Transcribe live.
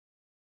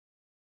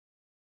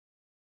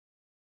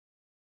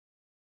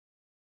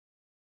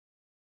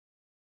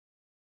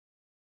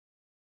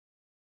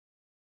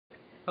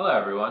Hello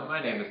everyone,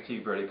 my name is T.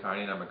 Brody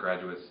Carney and I'm a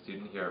graduate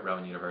student here at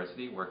Rowan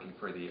University working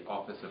for the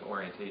Office of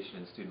Orientation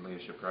and Student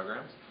Leadership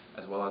Programs,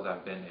 as well as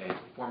I've been a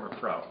former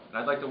pro. And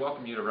I'd like to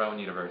welcome you to Rowan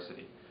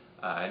University.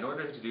 In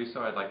order to do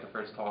so, I'd like to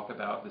first talk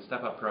about the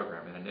Step Up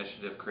program, an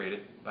initiative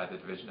created by the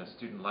Division of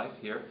Student Life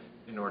here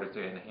in order to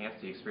enhance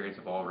the experience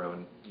of all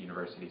Rowan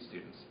University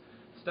students.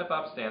 Step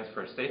Up stands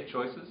for Safe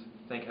Choices,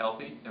 Think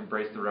Healthy,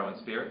 Embrace the Rowan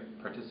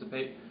Spirit,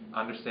 Participate,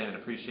 Understand and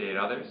Appreciate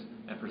Others,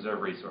 and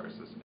Preserve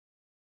Resources.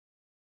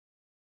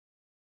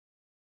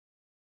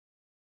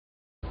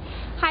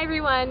 Hi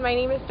everyone, my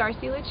name is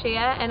Darcy Lucia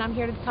and I'm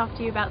here to talk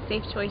to you about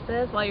safe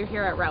choices while you're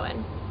here at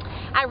Rowan.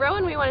 At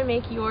Rowan we want to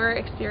make your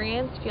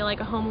experience feel like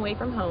a home away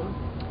from home.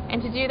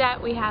 And to do that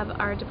we have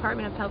our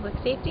Department of Public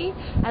Safety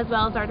as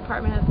well as our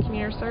Department of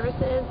Community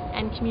Services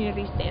and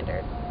Community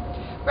Standards.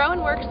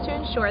 Rowan works to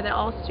ensure that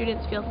all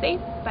students feel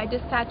safe by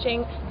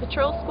dispatching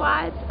patrol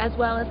squads as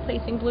well as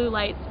placing blue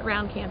lights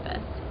around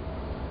campus.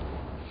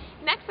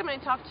 Next I'm going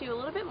to talk to you a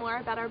little bit more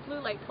about our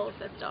blue light pole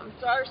system.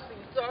 Darcy,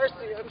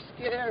 I'm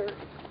scared.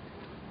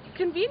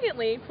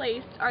 Conveniently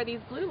placed are these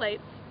blue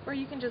lights where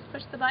you can just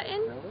push the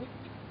button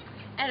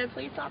and a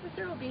police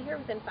officer will be here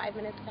within 5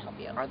 minutes to help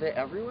you. Are they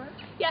everywhere?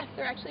 Yes,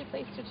 they're actually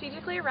placed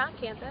strategically around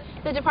campus.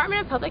 The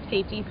Department of Public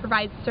Safety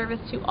provides service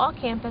to all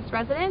campus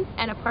residents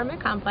and apartment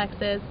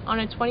complexes on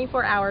a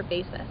 24-hour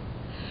basis.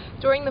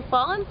 During the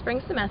fall and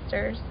spring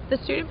semesters, the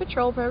Student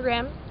Patrol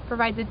Program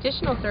provides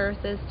additional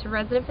services to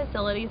resident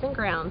facilities and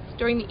grounds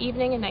during the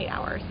evening and night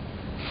hours.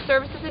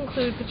 Services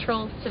include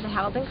patrols to the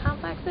housing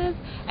complexes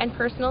and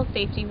personal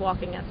safety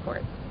walking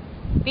escorts.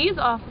 These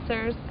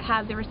officers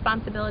have the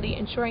responsibility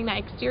ensuring that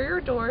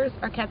exterior doors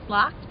are kept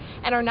locked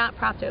and are not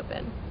propped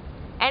open.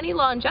 Any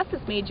law and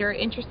justice major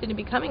interested in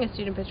becoming a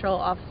student patrol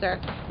officer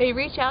may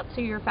reach out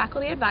to your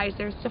faculty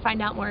advisors to find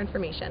out more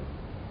information.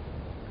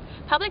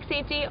 Public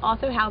safety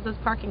also houses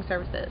parking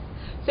services,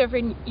 so if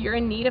you're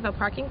in need of a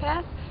parking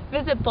pass,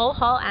 visit Bull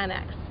Hall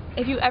Annex.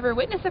 If you ever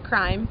witness a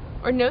crime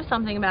or know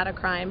something about a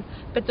crime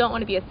but don't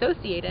want to be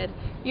associated,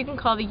 you can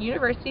call the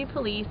University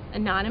Police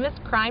Anonymous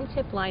Crime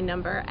Tip Line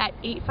number at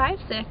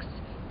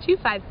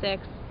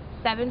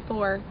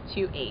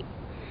 856-256-7428.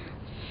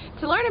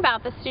 To learn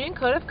about the Student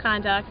Code of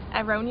Conduct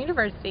at Rowan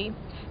University,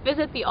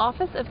 visit the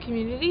Office of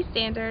Community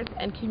Standards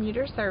and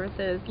Commuter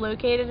Services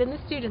located in the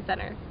Student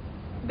Center.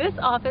 This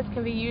office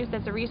can be used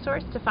as a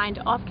resource to find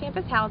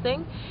off-campus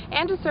housing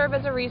and to serve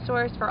as a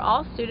resource for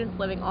all students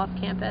living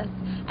off-campus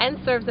and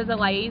serves as a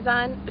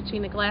liaison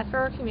between the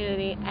Glassboro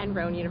community and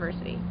Rowan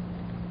University.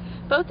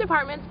 Both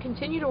departments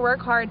continue to work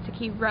hard to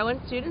keep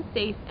Rowan students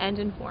safe and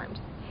informed.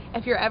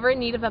 If you're ever in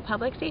need of a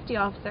public safety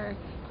officer,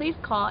 please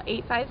call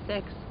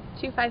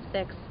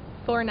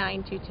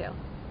 856-256-4922.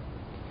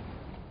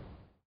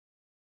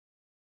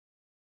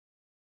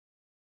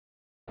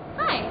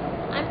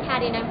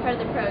 And I'm part of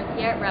the pros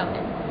here at Rowan.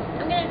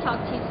 I'm going to talk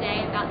to you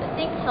today about the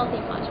Think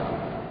Healthy module.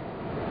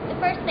 The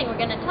first thing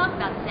we're going to talk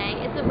about today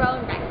is the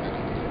Rowan Rec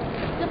Center.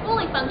 It's a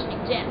fully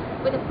functioning gym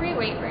with a free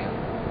weight room,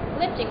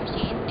 lifting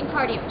machines, and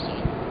cardio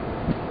machines.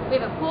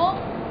 We have a pool,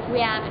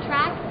 we have a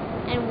track,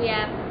 and we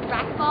have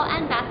racquetball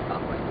and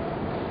basketball courts.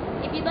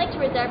 If you'd like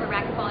to reserve a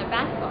racquetball or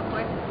basketball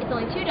court, it's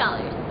only $2.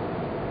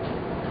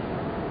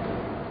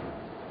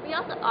 We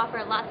also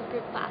offer lots of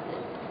group classes,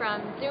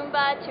 from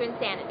Zumba to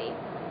Insanity.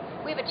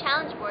 We have a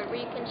challenge board where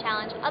you can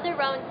challenge other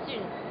Rowan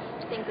students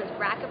to things as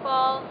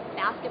racquetball,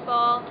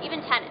 basketball,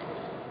 even tennis.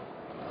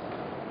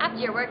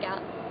 After your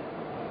workout,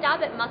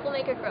 stop at Muscle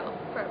Maker Grill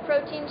for a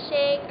protein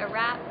shake, a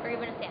wrap, or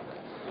even a sandwich.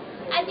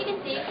 As you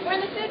can see, we're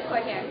in the food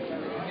court here.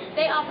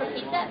 They offer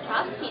pizza,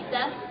 Props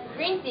Pizza,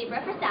 Green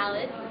Zebra for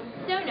salads,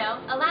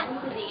 Sono, a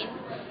Latin cuisine,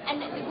 and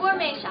the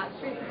gourmet shops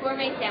for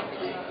gourmet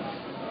sandwiches.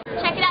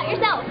 Check it out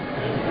yourself!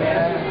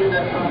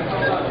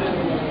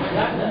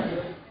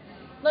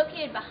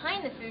 Located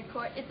behind the food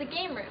court is the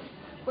game room,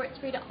 where it's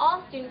free to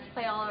all students to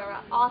play all of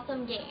our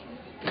awesome games.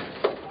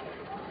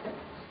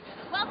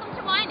 Welcome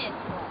to Winans,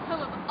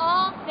 home of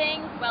all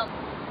things wellness.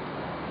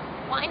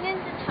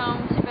 Winans is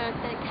home to both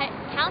the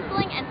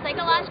counseling and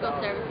psychological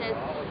services,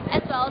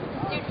 as well as the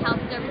student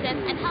health services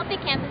and Healthy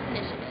Campus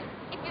Initiative.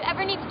 If you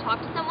ever need to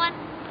talk to someone,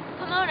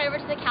 come on over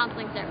to the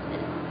counseling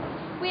services.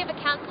 We have a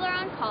counselor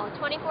on call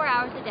 24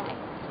 hours a day,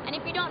 and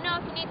if you don't know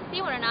if you need to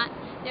see one or not,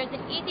 there's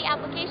an easy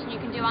application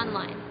you can do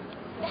online.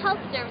 The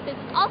health services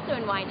is also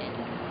in Winans.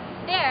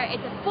 There,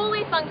 it's a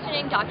fully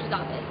functioning doctor's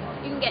office.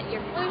 You can get your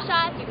flu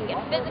shots, you can get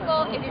a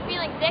physical. If you're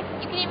feeling sick,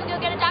 you can even go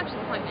get a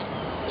doctor's appointment.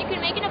 You can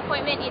make an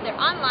appointment either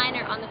online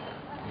or on the phone.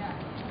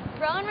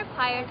 Rowan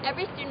requires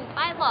every student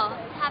by law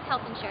to have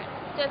health insurance.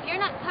 So if you're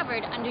not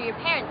covered under your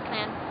parents'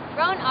 plan,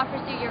 Rowan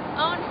offers you your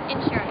own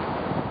insurance.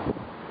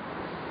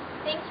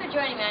 Thanks for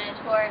joining me on a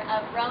tour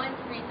of Rowan's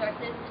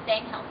resources for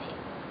staying healthy.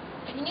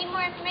 If you need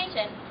more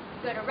information,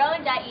 go to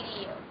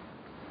rowan.edu.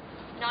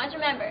 And always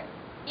remember,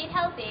 eat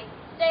healthy,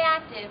 stay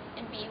active,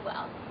 and be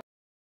well.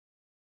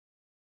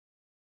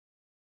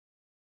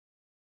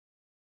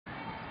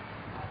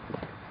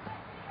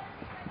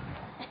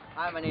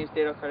 Hi, my name is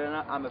Dado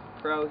Cardona. I'm a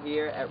pro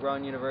here at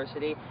Rowan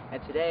University,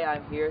 and today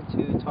I'm here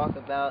to talk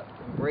about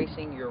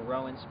embracing your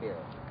Rowan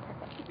spirit.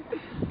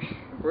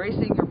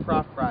 Embracing your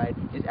prof pride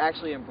is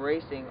actually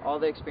embracing all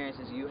the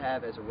experiences you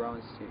have as a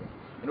Rowan student.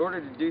 In order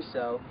to do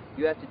so,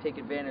 you have to take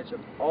advantage of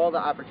all the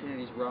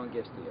opportunities Rowan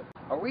gives to you.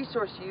 A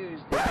resource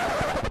used is...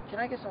 Can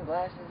I get some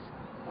glasses?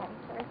 Oh,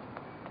 sorry.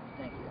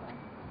 Thank you.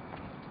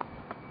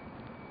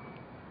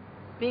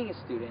 Being a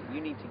student, you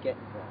need to get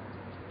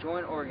involved.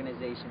 Join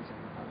organizations and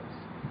clubs.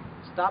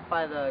 Stop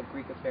by the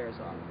Greek Affairs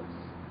office.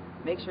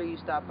 Make sure you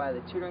stop by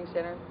the Tutoring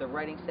Center, the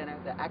Writing Center,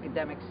 the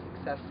Academic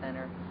Success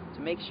Center to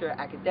make sure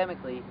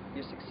academically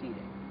you're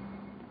succeeding.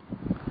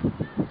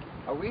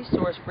 A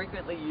resource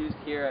frequently used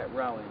here at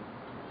Rowan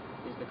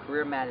is the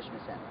Career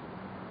Management Center.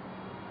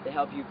 They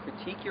help you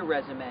critique your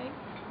resume,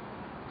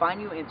 find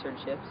you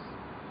internships,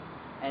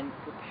 and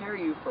prepare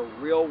you for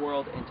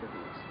real-world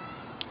interviews.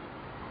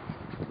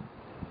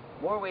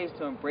 More ways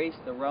to embrace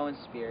the Rowan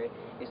spirit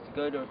is to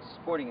go to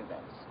sporting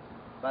events.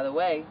 By the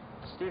way,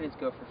 students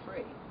go for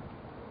free.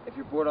 If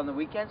you're bored on the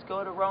weekends,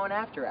 go to Rowan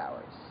After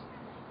Hours.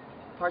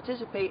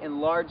 Participate in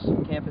large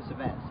campus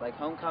events like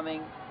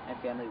homecoming and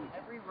family week.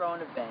 Every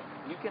Rowan event,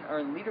 you can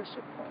earn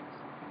leadership points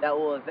that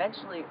will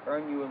eventually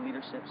earn you a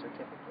leadership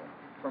certificate.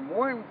 For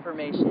more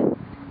information,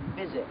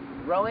 visit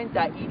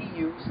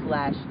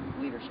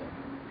rowan.edu/leadership.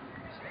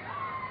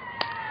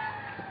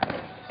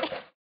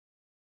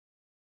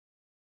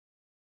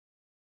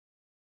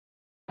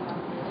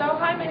 So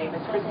hi, my name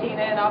is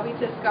Christina, and I'll be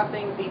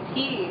discussing the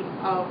P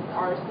of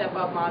our Step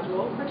Up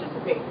module,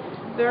 participate.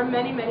 There are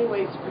many, many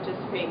ways to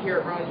participate here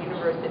at Rowan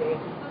University.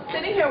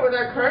 Sitting here with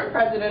our current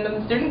president of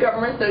the Student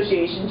Government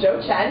Association, Joe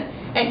Chen,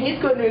 and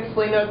he's going to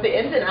explain to us the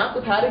ins and outs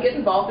of how to get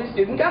involved with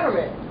student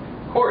government.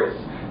 Of course.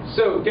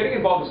 So getting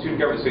involved with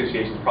Student Government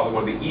Association is probably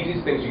one of the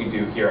easiest things you can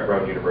do here at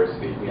Rowan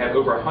University. We have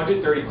over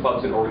 130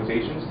 clubs and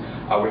organizations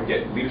where you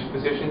get leadership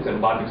positions and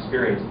a lot of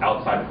experience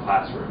outside the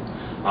classroom.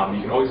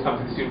 You can always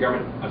come to the Student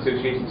Government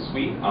Association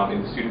suite in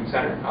the Student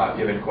Center if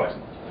you have any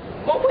questions.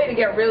 One way to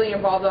get really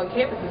involved on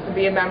campus is to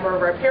be a member of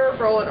our peer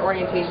referral and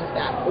orientation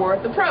staff, or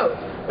the pros,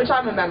 which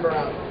I'm a member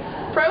of.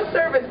 Pros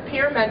serve as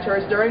peer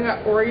mentors during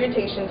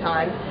orientation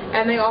time,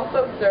 and they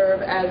also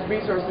serve as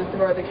resources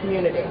throughout the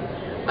community.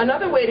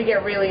 Another way to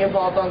get really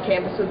involved on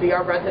campus would be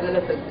our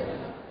resident assistants.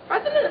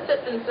 Resident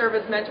assistants serve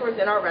as mentors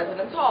in our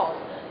residence halls.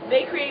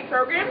 They create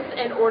programs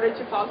in order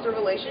to foster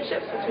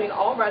relationships between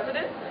all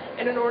residents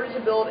and in order to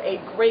build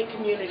a great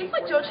community. Just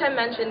like Joe Chen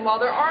mentioned, while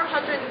there are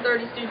 130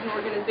 student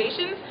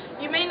organizations,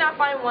 you may not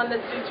find one that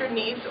suits your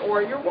needs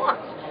or your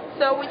wants.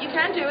 So what you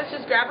can do is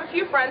just grab a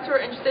few friends who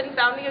are interested in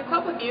founding a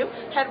club with you,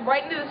 head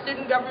right into the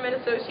Student Government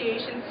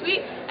Association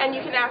suite, and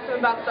you can ask them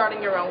about starting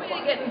your own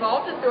club. The way to get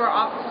involved is through our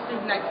Office of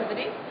Student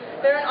Activities.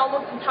 They're an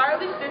almost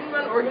entirely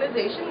student-run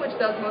organization which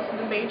does most of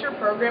the major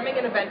programming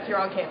and events here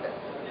on campus.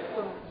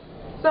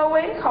 So a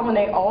way to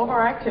culminate all of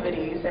our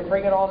activities and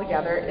bring it all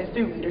together is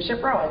through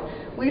Leadership Rowan.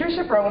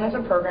 Leadership Rowan is a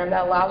program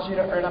that allows you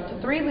to earn up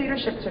to 3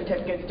 leadership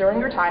certificates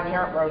during your time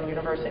here at Rowan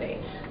University.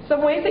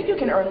 Some ways that you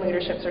can earn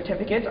leadership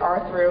certificates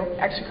are through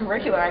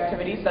extracurricular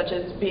activities such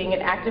as being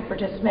an active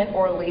participant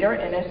or leader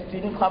in a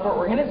student club or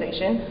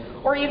organization,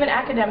 or even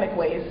academic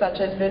ways such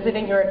as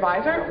visiting your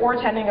advisor or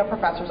attending a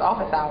professor's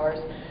office hours.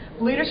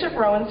 Leadership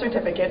Rowan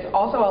certificates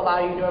also allow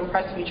you to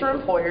impress future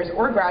employers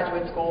or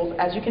graduate schools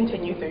as you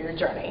continue through your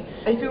journey.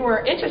 If you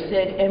are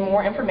interested in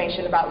more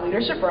information about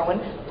Leadership Rowan,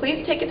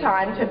 please take a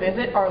time to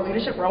visit our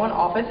Leadership Rowan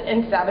office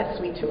in Savitz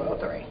Suite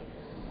 203.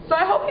 So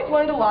I hope you've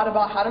learned a lot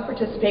about how to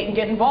participate and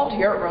get involved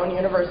here at Rowan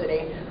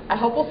University. I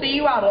hope we'll see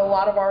you out at a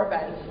lot of our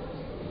events.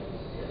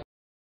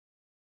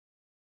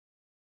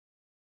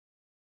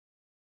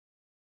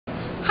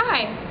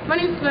 Hi, my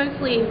name is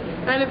Simone Lee,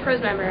 and I'm a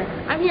PROS member.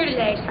 I'm here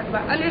today to talk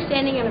about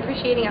understanding and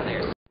appreciating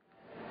others.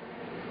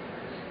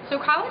 So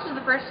college is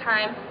the first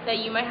time that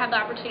you might have the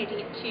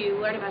opportunity to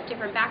learn about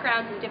different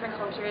backgrounds and different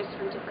cultures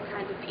from different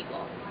kinds of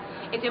people.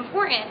 It's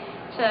important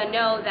to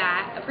know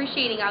that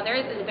appreciating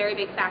others is a very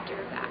big factor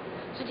of that.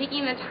 So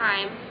taking the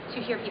time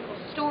to hear people's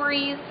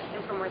stories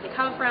and from where they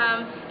come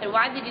from and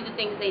why they do the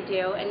things they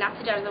do and not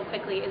to judge them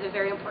quickly is a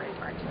very important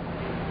part.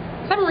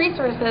 Some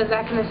resources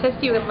that can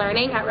assist you in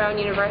learning at Rowan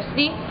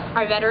University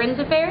are Veterans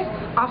Affairs,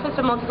 Office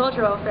of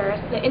Multicultural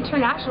Affairs, the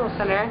International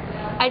Center,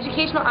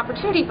 Educational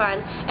Opportunity Fund,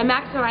 and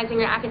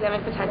Maximizing Your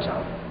Academic Potential.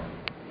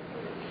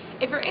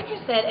 If you're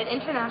interested in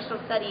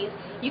international studies,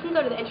 you can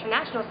go to the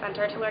International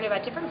Center to learn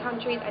about different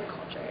countries and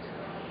cultures.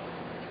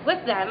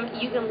 With them,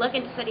 you can look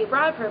into study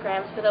abroad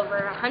programs with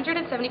over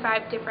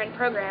 175 different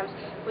programs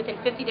within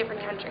 50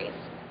 different countries.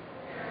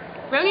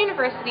 Rowan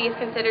University is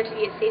considered to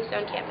be a safe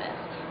zone campus.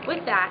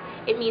 With that,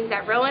 it means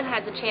that Rowan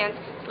has a chance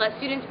to let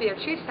students be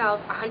their true self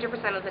 100%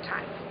 of the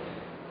time.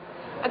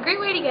 A great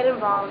way to get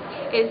involved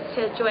is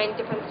to join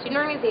different student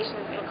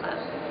organizations and clubs.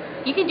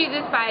 You can do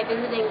this by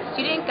visiting the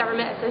Student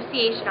Government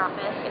Association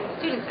office in the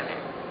Student Center.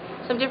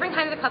 Some different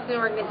kinds of clubs and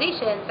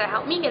organizations that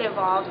helped me get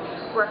involved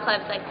were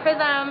clubs like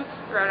PRISM,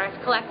 the Rowan Arts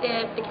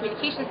Collective, the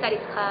Communication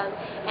Studies Club,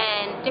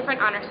 and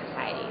different honor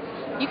societies.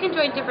 You can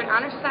join different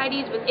honor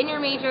societies within your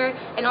major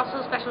and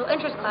also special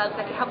interest clubs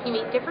that can help you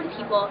meet different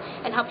people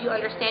and help you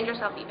understand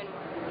yourself even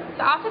more.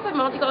 The Office of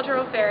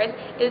Multicultural Affairs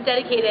is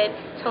dedicated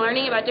to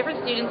learning about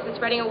different students and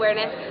spreading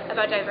awareness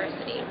about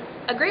diversity.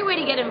 A great way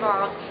to get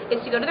involved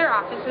is to go to their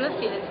office in the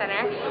Student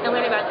Center and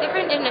learn about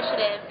different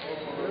initiatives.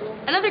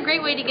 Another great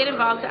way to get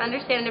involved to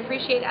understand and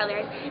appreciate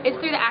others is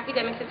through the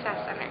Academic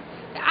Success Center.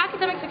 The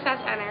Academic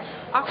Success Center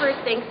offers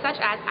things such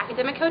as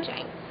academic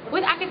coaching.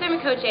 With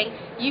academic coaching,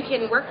 you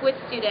can work with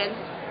students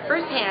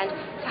firsthand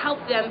to help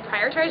them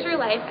prioritize your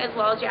life as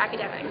well as your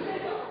academics.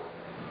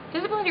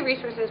 Disability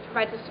Resources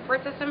provides a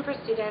support system for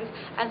students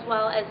as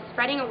well as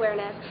spreading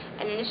awareness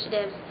and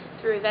initiatives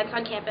through events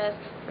on campus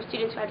for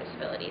students who have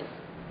disabilities.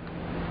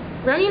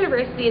 Rowan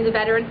University is a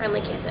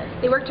veteran-friendly campus.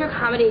 They work to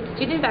accommodate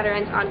student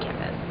veterans on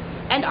campus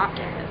and off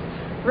campus.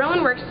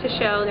 Rowan works to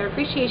show their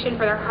appreciation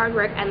for their hard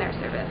work and their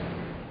service.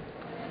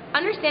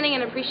 Understanding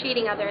and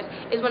appreciating others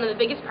is one of the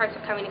biggest parts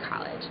of coming to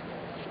college.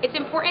 It's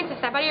important to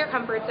step out of your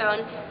comfort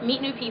zone,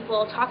 meet new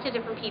people, talk to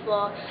different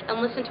people, and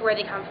listen to where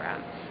they come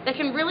from. That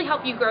can really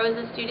help you grow as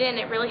a student, and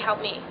it really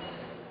helped me.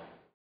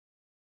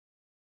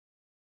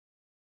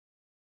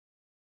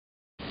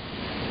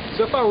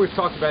 So far we've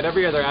talked about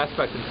every other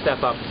aspect and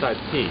step up besides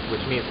P,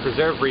 which means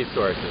preserve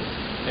resources,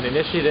 an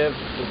initiative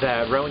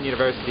that Rowan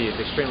University is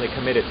extremely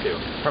committed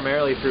to,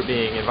 primarily through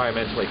being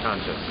environmentally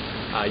conscious.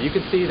 You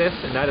can see this,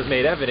 and that is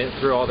made evident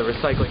through all the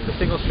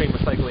single-stream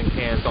recycling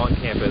cans on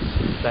campus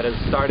that has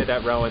started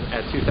at Rowan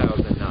at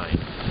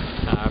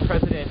 2009.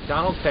 President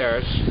Donald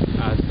Parrish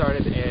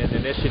started an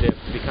initiative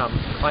to become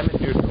climate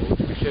neutral,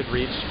 which we should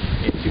reach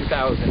in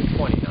 2029.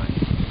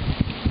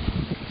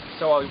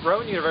 So while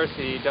Rowan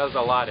University does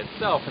a lot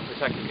itself in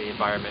protecting the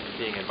environment and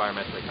being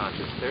environmentally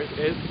conscious, there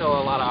is still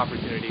a lot of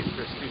opportunities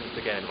for students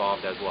to get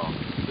involved as well.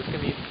 This can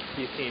be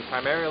seen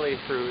primarily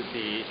through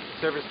the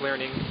service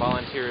learning,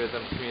 volunteerism,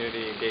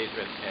 community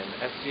engagement, and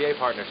SGA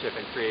partnership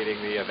in creating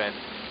the event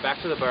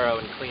Back to the Borough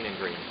and Clean and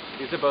Green.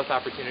 These are both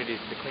opportunities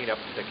to clean up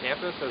the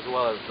campus as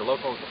well as the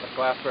local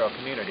Glassboro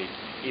community,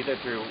 either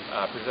through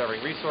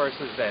preserving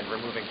resources and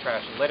removing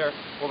trash and litter,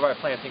 or by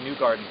planting new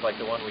gardens like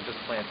the one we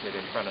just planted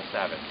in front of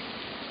Savitz.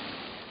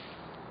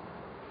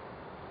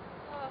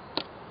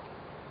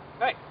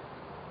 Hey,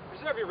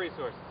 preserve your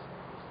resources.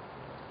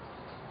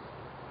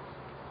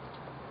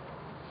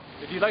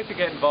 If you'd like to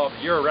get involved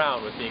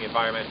year-round with being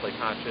environmentally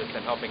conscious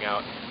and helping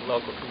out the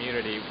local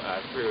community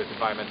through its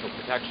environmental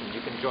protection, you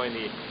can join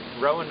the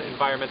Rowan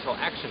Environmental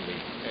Action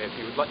League. If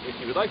you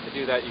would like to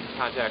do that, you can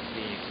contact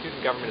the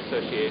Student Government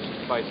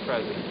Association's Vice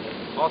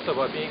President. Also,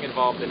 by being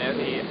involved in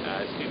any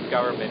student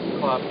government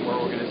club or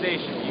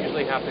organization, you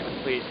usually have to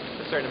complete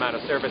a certain amount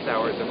of service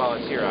hours or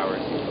volunteer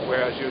hours,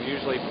 whereas you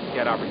usually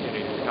get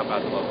opportunities to help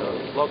out the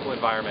local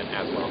environment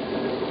as well.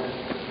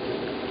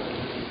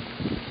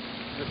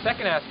 The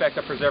second aspect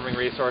of preserving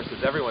resources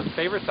is everyone's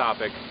favorite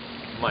topic,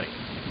 money.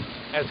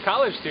 As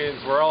college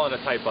students, we're all on a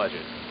tight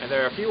budget, and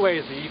there are a few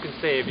ways that you can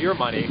save your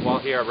money while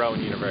here at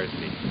Rowan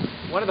University.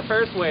 One of the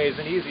first ways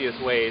and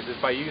easiest ways is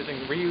by using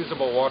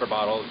reusable water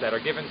bottles that are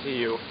given to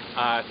you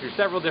through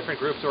several different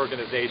groups,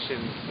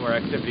 organizations, or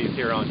activities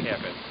here on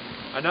campus.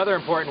 Another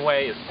important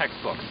way is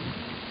textbooks.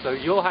 So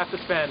you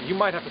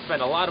might have to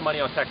spend a lot of money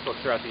on textbooks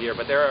throughout the year,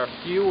 but there are a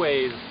few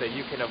ways that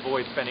you can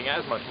avoid spending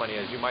as much money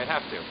as you might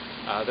have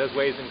to. Those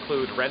ways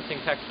include renting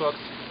textbooks,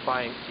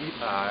 buying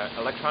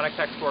electronic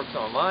textbooks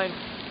online,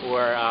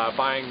 or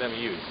buying them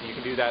used. You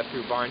can do that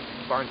through Barnes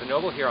 &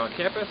 Noble here on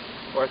campus,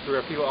 or through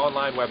a few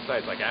online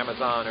websites like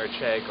Amazon or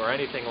Chegg or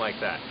anything like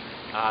that.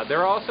 There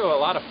are also a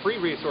lot of free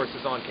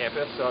resources on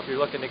campus, so if you're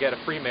looking to get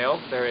a free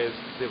meal, there is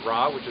the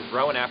RA, which is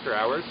Rowan After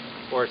Hours,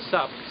 or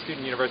SUP,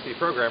 Student University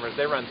Programmers.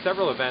 They run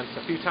several events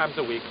a few times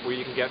a week where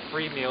you can get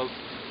free meals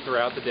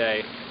throughout the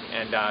day,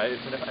 and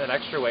it's an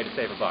extra way to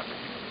save a buck.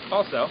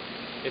 Also,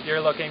 if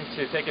you're looking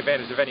to take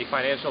advantage of any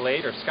financial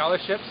aid or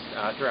scholarships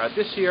throughout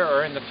this year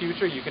or in the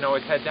future, you can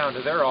always head down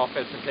to their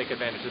office and take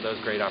advantage of those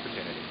great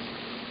opportunities.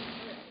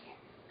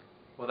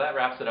 Well, that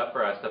wraps it up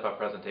for our Step Up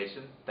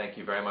presentation. Thank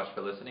you very much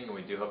for listening, and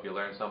we do hope you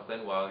learned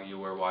something while you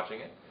were watching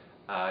it.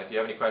 If you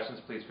have any questions,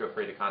 please feel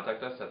free to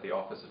contact us at the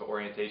Office of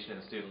Orientation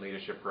and Student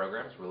Leadership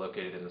Programs. We're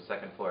located in the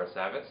second floor of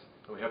Savitz,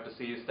 and we hope to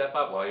see you step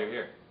up while you're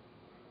here.